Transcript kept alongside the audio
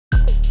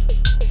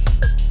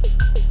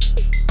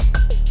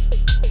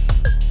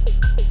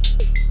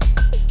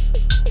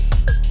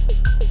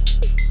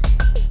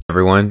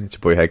Everyone, it's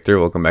your boy Hector.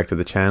 Welcome back to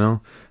the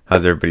channel.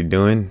 How's everybody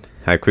doing?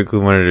 I quickly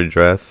wanted to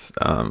address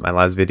my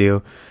last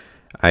video.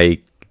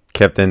 I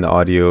kept in the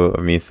audio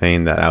of me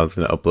saying that I was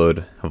going to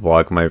upload a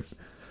vlog of my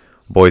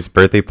boy's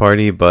birthday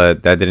party,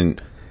 but that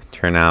didn't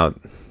turn out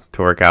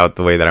to work out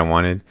the way that I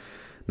wanted.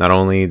 Not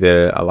only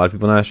did a lot of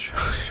people not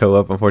show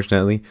up,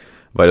 unfortunately,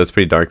 but it was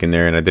pretty dark in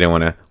there and I didn't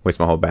want to waste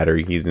my whole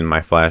battery using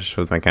my flash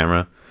with my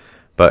camera.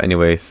 But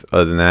anyways,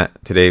 other than that,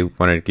 today I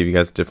wanted to give you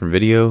guys a different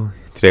video.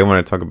 Today I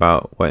want to talk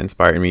about what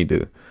inspired me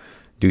to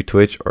do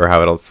Twitch, or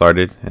how it all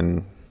started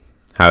and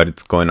how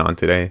it's going on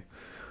today.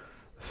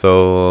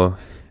 So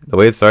the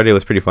way it started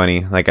was pretty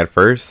funny. Like at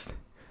first,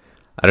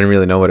 I didn't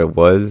really know what it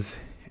was,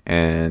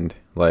 and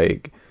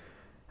like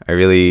I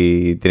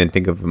really didn't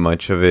think of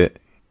much of it,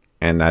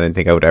 and I didn't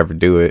think I would ever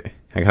do it.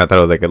 I kind of thought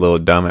it was like a little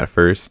dumb at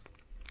first,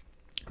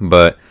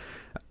 but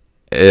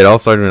it all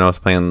started when I was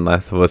playing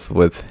Last of Us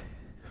with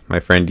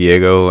my friend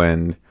Diego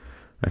and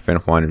my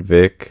friend Juan and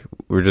Vic.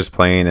 We were just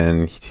playing,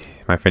 and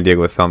my friend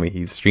Diego was telling me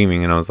he's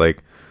streaming, and I was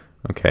like,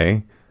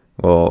 okay,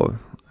 well,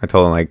 I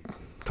told him, like,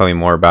 tell me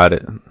more about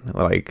it,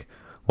 like,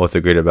 what's so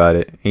great about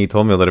it. And he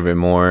told me a little bit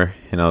more,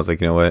 and I was like,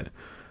 you know what,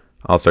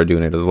 I'll start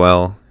doing it as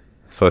well.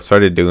 So I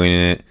started doing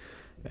it,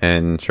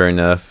 and sure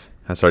enough,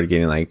 I started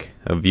getting like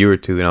a view or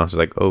two, and I was just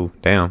like, oh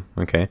damn,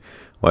 okay,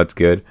 well, that's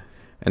good.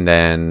 And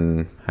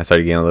then I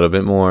started getting a little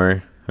bit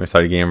more. I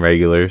started getting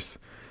regulars.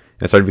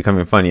 It started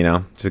becoming fun, you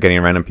know, just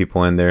getting random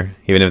people in there.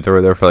 Even if they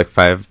were there for like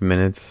 5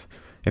 minutes,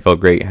 it felt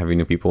great having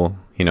new people,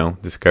 you know,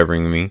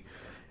 discovering me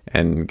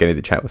and getting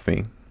to chat with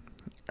me.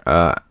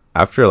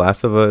 After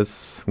Last of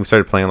Us, we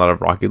started playing a lot of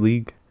Rocket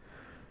League.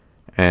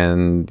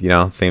 And, you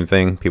know, same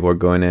thing. People were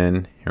going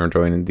in and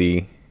enjoying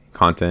the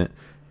content.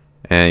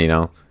 And, you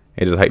know,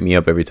 it just hyped me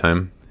up every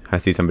time I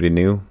see somebody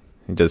new.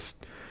 It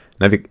just,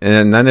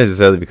 and not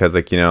necessarily because,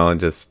 like, you know,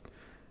 just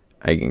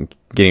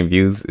getting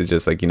views. It's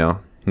just like, you know,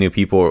 new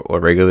people or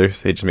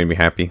regulars. It just made me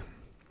happy.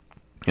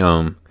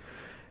 And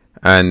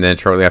then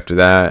shortly after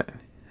that,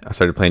 I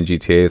started playing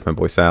GTA with my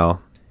boy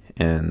Sal,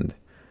 and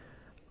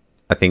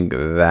I think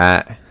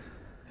that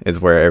is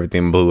where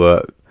everything blew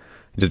up,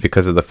 just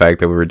because of the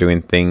fact that we were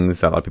doing things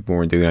that a lot of people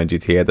weren't doing on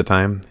GTA at the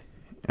time.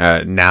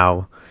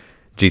 Now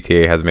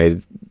GTA has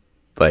made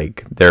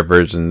like their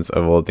versions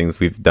of all the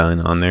things we've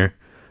done on there,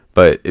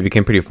 but it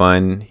became pretty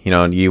fun. You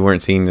know, you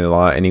weren't seeing it a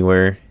lot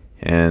anywhere,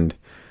 and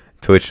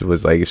Twitch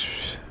was like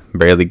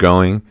barely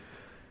growing,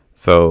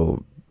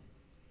 so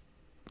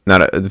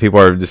not the people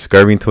are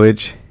discovering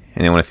Twitch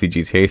and they want to see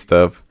GTA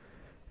stuff,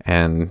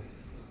 and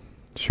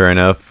sure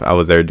enough, I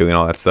was there doing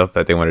all that stuff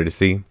that they wanted to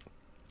see.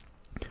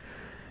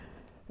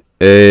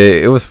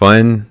 It was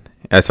fun.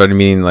 I started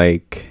meeting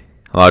like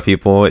a lot of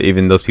people,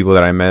 even those people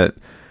that I met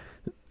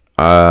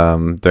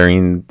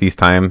during these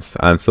times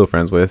I'm still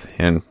friends with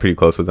and pretty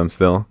close with them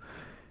still.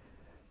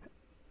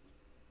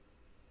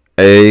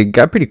 It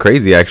got pretty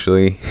crazy,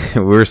 actually.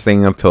 We were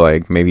staying up till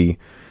like maybe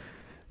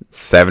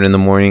 7 in the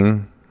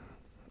morning.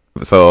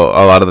 So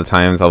a lot of the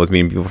times I was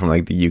meeting people from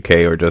like the UK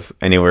or just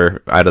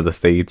anywhere out of the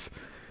States.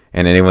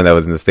 And anyone that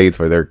was in the States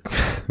where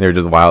they're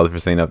just wild for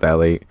staying up that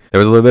late. There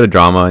was a little bit of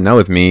drama, not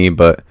with me,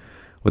 but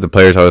with the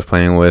players I was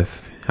playing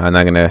with. I'm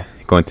not going to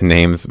go into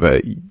names,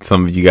 but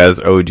some of you guys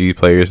OG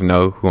players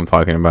know who I'm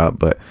talking about.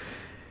 But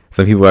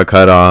some people got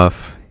cut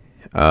off.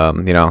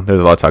 You know,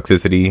 there's a lot of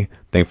toxicity.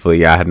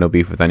 Thankfully, I had no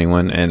beef with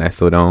anyone, and I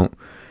still don't.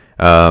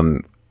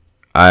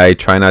 I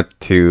try not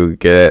to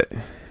get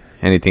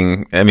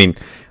anything. I mean,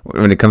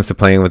 when it comes to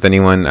playing with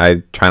anyone,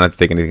 I try not to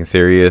take anything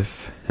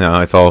serious. You know,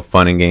 it's all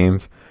fun and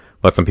games.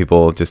 But some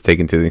people just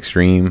take it to the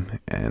extreme,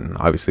 and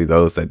obviously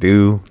those that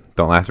do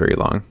don't last very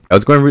long. I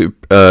was going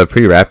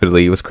pretty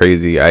rapidly. It was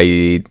crazy. I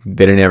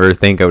didn't ever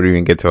think I would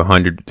even get to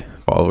 100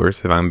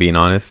 followers, if I'm being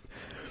honest.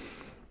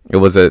 It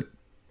was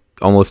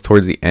almost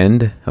towards the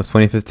end of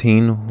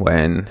 2015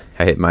 when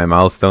I hit my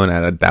milestone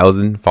at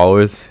 1,000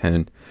 followers,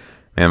 and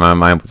man, my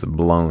mind was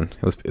blown.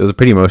 It was a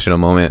pretty emotional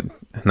moment,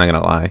 I'm not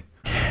gonna lie.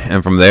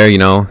 And from there, you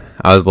know,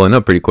 I was blowing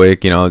up pretty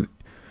quick. You know,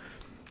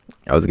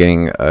 I was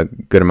getting a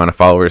good amount of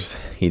followers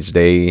each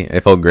day.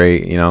 It felt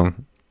great, you know,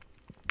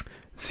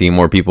 seeing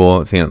more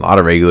people, seeing a lot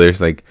of regulars.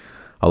 Like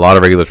a lot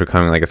of regulars were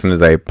coming. Like as soon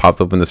as I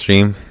popped up in the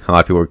stream, a lot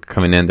of people were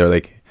coming in. They're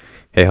like,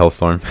 "Hey,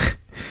 Hellstorm,"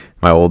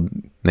 my old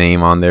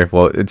name on there.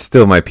 Well, it's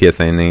still my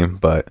PSN name,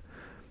 but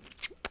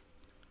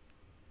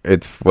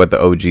it's what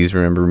the OGs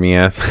remember me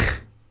as.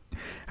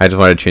 I just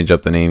wanted to change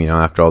up the name, you know,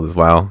 after all this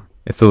while.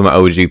 It's still my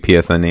OG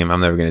PSN name.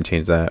 I'm never going to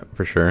change that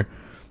for sure.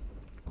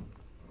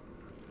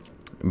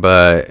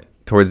 But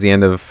towards the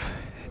end of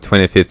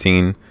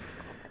 2015,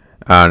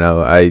 I don't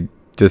know,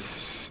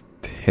 it's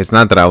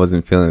not that I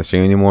wasn't feeling the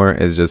stream anymore.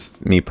 It's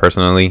just me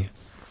personally,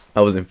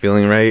 I wasn't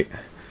feeling right.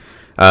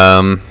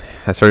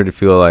 I started to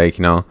feel like,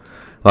 you know,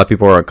 a lot of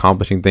people are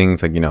accomplishing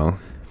things, like, you know,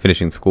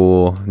 finishing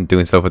school,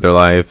 doing stuff with their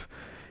lives,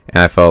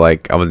 and I felt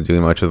like I wasn't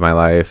doing much with my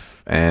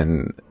life,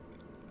 and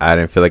I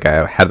didn't feel like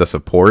I had the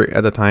support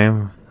at the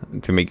time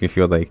to make me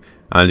feel like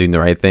I'm doing the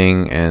right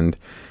thing. And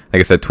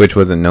like I said, Twitch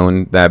wasn't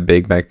known that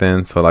big back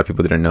then, so a lot of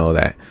people didn't know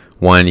that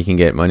one, you can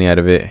get money out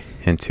of it,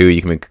 and two,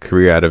 you can make a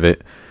career out of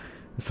it.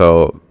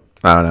 So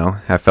I don't know,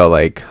 I felt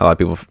like a lot of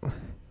people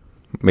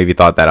maybe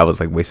thought that I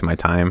was like wasting my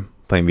time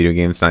playing video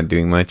games, not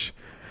doing much,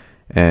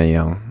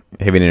 and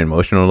having an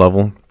emotional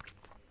level.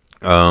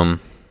 And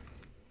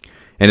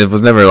it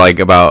was never like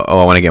about, oh,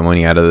 I want to get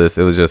money out of this.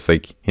 It was just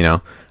like, I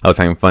was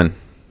having fun.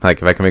 Like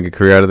if I can make a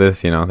career out of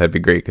this, that'd be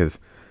great, because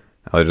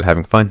I was just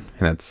having fun,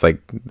 and that's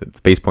like the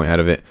base point out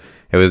of it.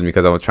 It wasn't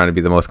because I was trying to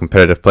be the most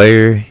competitive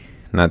player,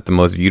 not the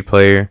most viewed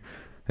player.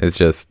 It's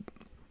just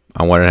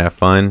I wanted to have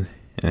fun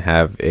and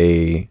have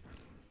a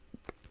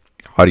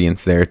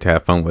audience there to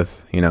have fun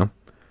with. I don't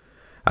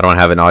want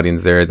to have an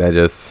audience there that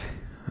just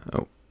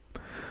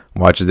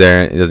watches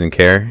there and doesn't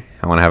care.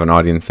 I want to have an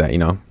audience that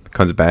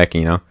comes back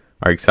and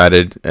are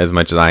excited as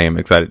much as I am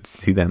excited to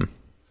see them.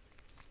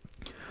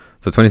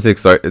 So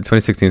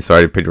 2016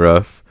 started pretty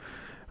rough.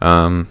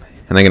 I'm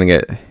not gonna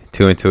get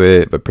too into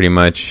it, but pretty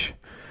much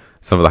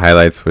some of the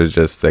highlights was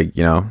just like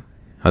I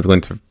was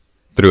going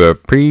through a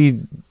pretty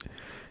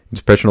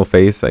depressional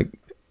phase, like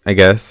I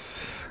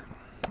guess.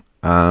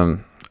 I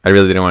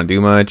really didn't want to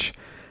do much.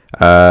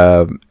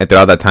 And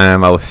throughout that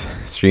time, I was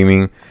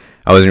streaming.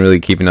 I wasn't really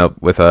keeping up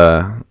with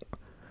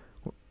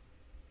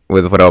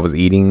what I was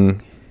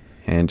eating,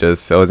 and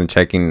just I wasn't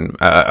checking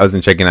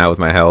out with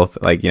my health.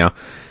 Like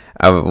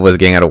I was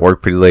getting out of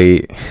work pretty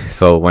late,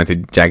 so went to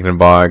Jack in the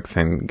Box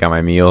and got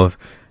my meals,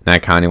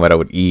 not counting what I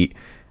would eat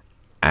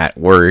at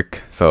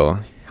work. So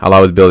all I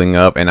was building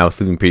up, and I was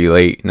sleeping pretty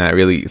late, not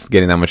really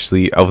getting that much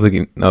sleep. I was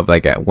waking up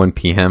like at 1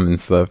 p.m.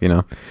 and stuff.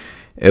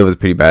 It was a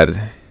pretty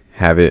bad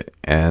habit,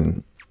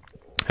 and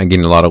I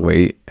gained a lot of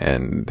weight,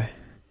 and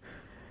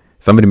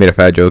somebody made a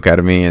fat joke out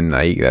of me, and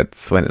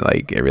that's when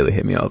it really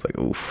hit me. I was like,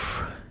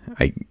 oof,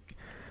 I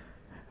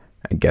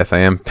guess I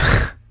am.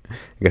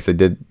 I guess I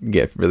did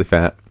get really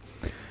fat.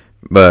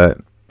 But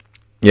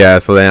yeah,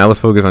 so then I was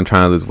focused on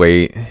trying to lose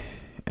weight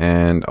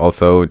and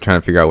also trying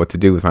to figure out what to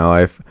do with my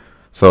life.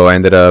 So I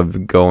ended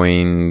up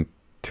going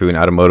to an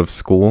automotive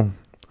school,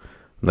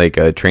 like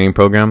a training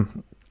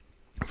program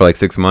for like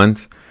 6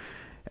 months.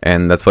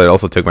 And that's what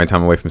also took my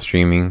time away from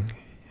streaming.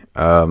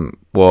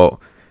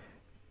 Well,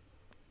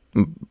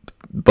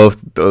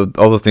 both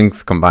all those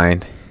things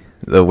combined,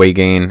 the weight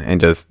gain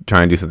and just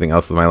trying to do something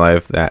else with my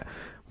life that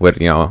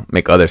would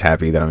make others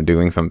happy that I'm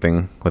doing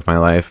something with my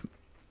life.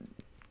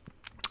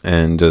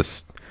 And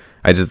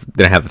I just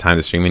didn't have the time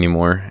to stream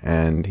anymore,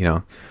 and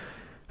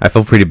I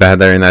felt pretty bad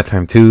there in that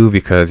time too,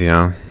 because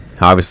I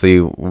obviously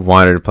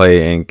wanted to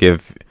play and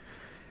give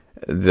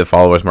the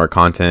followers more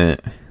content,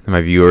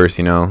 my viewers,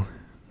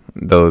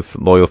 those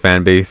loyal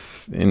fan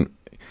base that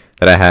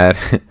I had.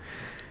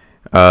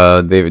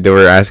 They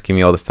were asking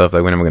me all the stuff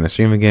like, when am I going to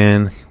stream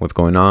again, what's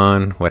going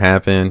on, what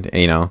happened,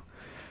 and I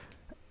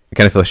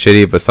kind of feel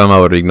shitty, but some I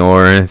would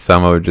ignore,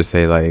 some I would just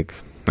say like,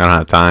 I don't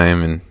have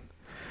time, and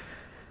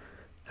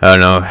I don't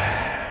know,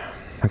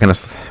 I kind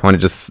of want to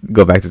just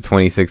go back to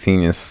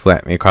 2016 and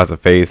slap me across the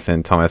face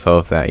and tell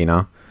myself that,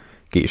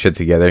 get your shit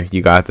together,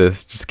 you got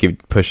this, just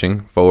keep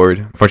pushing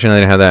forward. Fortunately,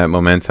 I didn't have that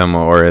momentum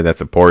or that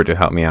support to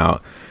help me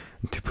out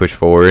to push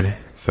forward,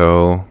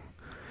 so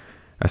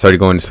I started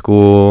going to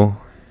school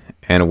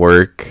and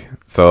work.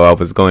 So I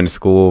was going to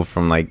school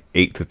from like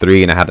 8 to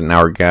 3, and I had an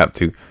hour gap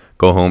to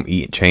go home,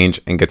 eat, change,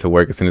 and get to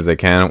work as soon as I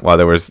can while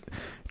there was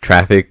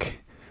traffic,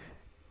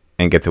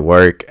 and get to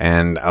work.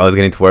 And I was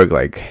getting to work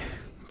like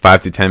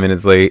 5 to 10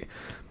 minutes late,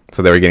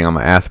 so they were getting on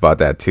my ass about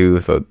that too.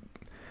 So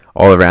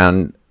all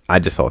around, I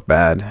just felt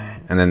bad.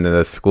 And then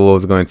the school I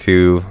was going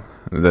to,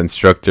 the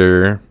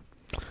instructor,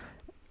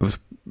 it was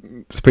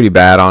pretty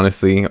bad,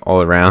 honestly,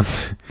 all around.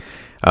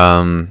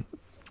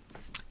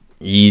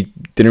 He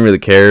didn't really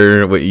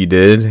care what you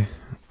did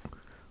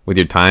with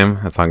your time,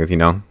 as long as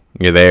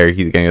you're there.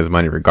 He's getting his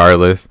money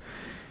regardless,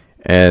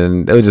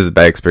 and it was just a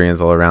bad experience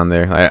all around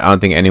there. I don't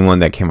think anyone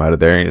that came out of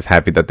there is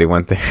happy that they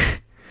went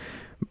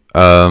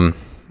there.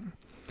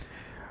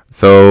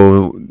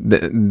 So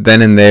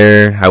then and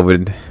there, I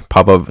would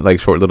pop up like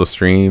short little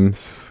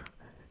streams,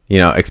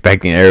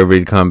 expecting everybody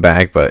to come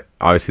back, but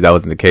obviously that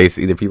wasn't the case.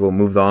 Either people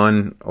moved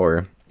on,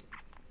 or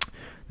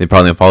they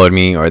probably followed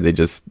me, or they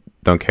just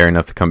don't care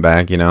enough to come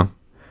back, And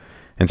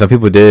some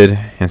people did,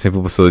 and some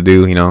people still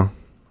do,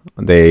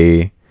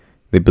 They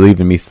believed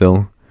in me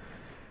still.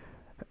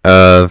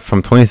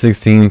 From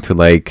 2016 to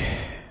like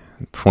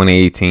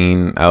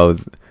 2018, I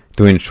was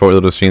doing short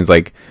little streams,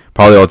 like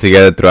probably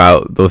altogether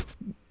throughout those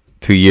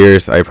 2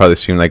 years, I probably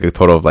streamed like a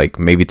total of like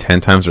maybe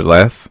 10 times or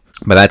less.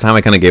 By that time,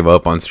 I kind of gave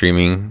up on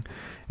streaming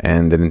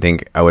and didn't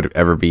think I would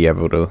ever be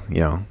able to,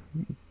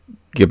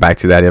 get back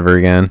to that ever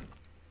again.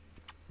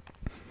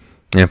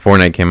 And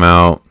Fortnite came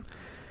out,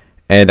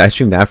 and I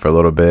streamed that for a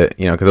little bit,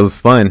 because it was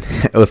fun.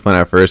 It was fun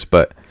at first,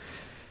 but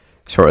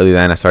shortly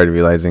then I started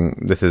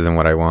realizing this isn't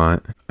what I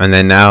want. And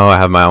then now I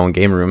have my own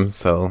game room,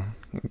 so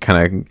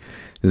kind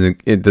of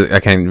I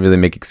can't really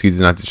make excuses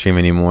not to stream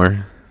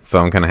anymore. So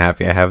I'm kind of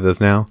happy I have this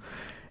now.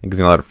 It gives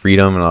me a lot of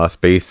freedom and a lot of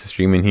space to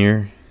stream in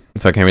here,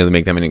 so I can't really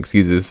make that many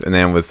excuses. And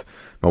then with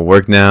my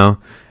work now,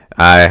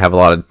 I have a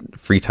lot of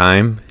free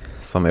time,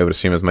 so I'm able to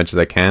stream as much as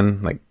I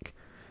can. Like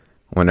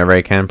whenever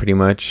I can, pretty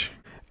much.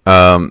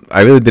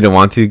 I really didn't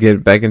want to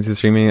get back into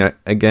streaming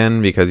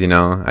again because, you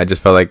know, I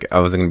just felt like I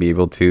wasn't gonna be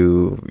able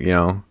to, you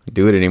know,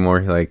 do it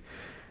anymore. Like,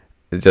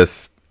 it's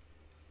just,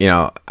 you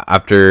know,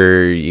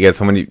 after you get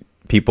so many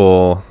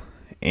people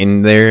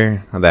in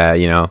there that,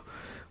 you know,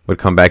 would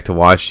come back to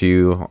watch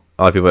you,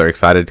 a lot of people are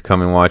excited to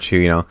come and watch you,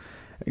 you know,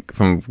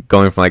 from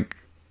going from like,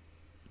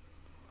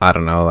 I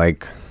don't know,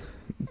 like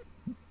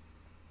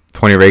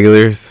 20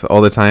 regulars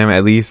all the time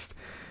at least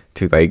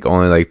to like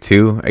only like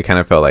 2. I kind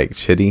of felt like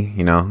shitty,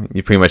 you know.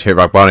 You pretty much hit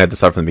rock bottom. You have to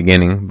start from the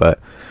beginning, but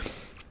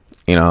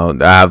you know,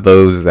 I have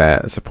those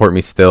that support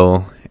me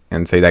still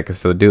and say that I can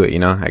still do it, you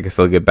know. I can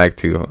still get back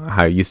to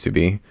how it used to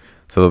be.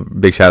 So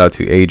big shout out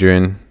to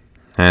Adrian,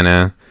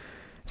 Hannah,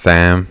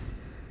 Sam,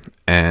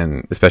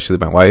 and especially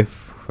my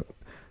wife.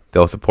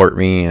 They'll support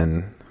me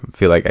and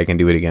feel like I can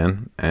do it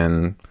again,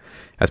 and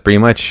that's pretty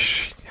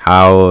much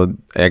how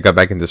I got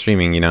back into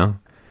streaming, you know,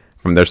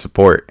 from their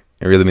support.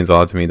 It really means a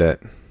lot to me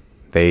that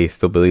they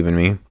still believe in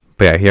me.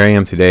 But yeah, here I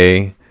am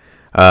today.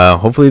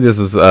 Hopefully this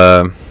was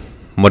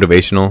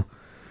motivational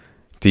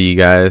to you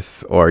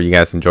guys, or you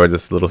guys enjoyed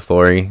this little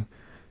story.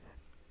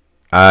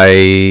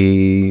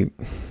 I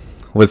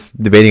was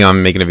debating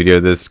on making a video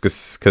of this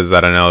because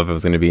I don't know if it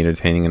was going to be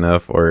entertaining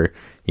enough or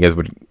you guys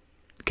would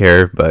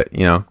care, but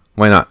you know,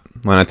 why not?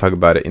 Why not talk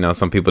about it? You know,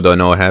 some people don't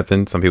know what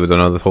happened. Some people don't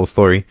know the whole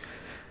story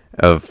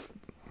of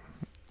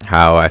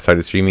how I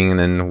started streaming and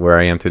then where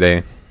I am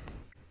today.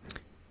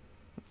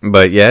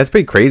 But yeah, it's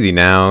pretty crazy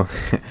now.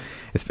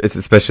 It's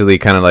especially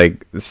kind of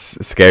like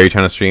scary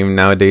trying to stream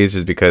nowadays,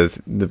 just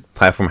because the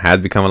platform has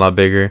become a lot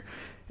bigger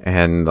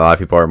and a lot of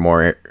people are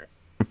more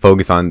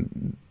focused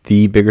on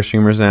the bigger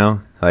streamers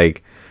now.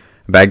 Like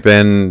back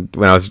then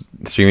when I was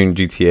streaming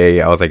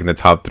GTA, I was like in the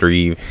top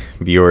 3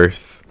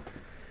 viewers.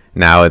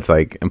 Now it's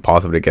like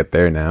impossible to get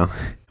there now.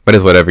 But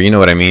it's whatever, you know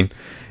what I mean?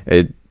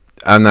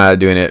 I'm not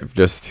doing it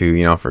just to,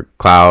 you know, for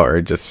clout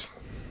or just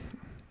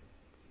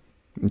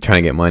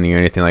trying to get money or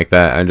anything like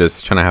that. I'm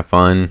just trying to have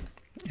fun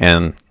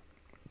and,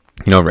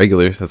 you know,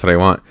 regulars. That's what I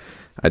want.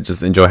 I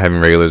just enjoy having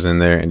regulars in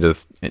there and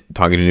just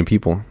talking to new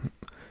people.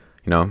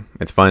 You know,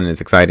 it's fun,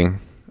 it's exciting,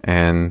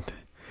 and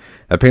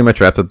that pretty much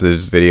wraps up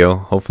this video.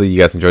 Hopefully you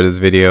guys enjoyed this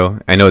video.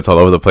 I know it's all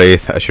over the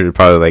place. I should have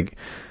probably like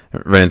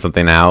written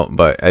something out,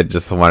 but I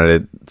just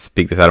wanted to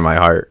speak this out of my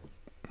heart.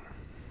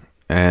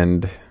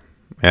 And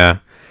yeah,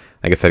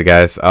 like I said,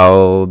 guys,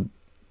 I'm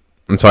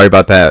sorry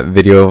about that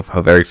video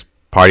of Eric's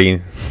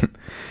party.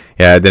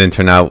 Yeah, it didn't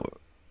turn out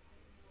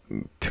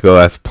to go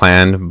as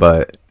planned,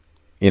 but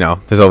you know,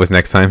 there's always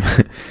next time.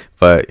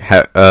 But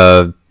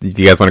if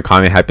you guys want to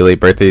comment happy late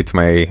birthday to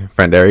my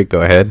friend Eric,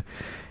 go ahead.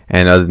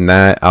 And other than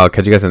that, I'll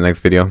catch you guys in the next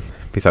video.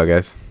 Peace out,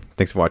 guys.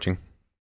 Thanks for watching.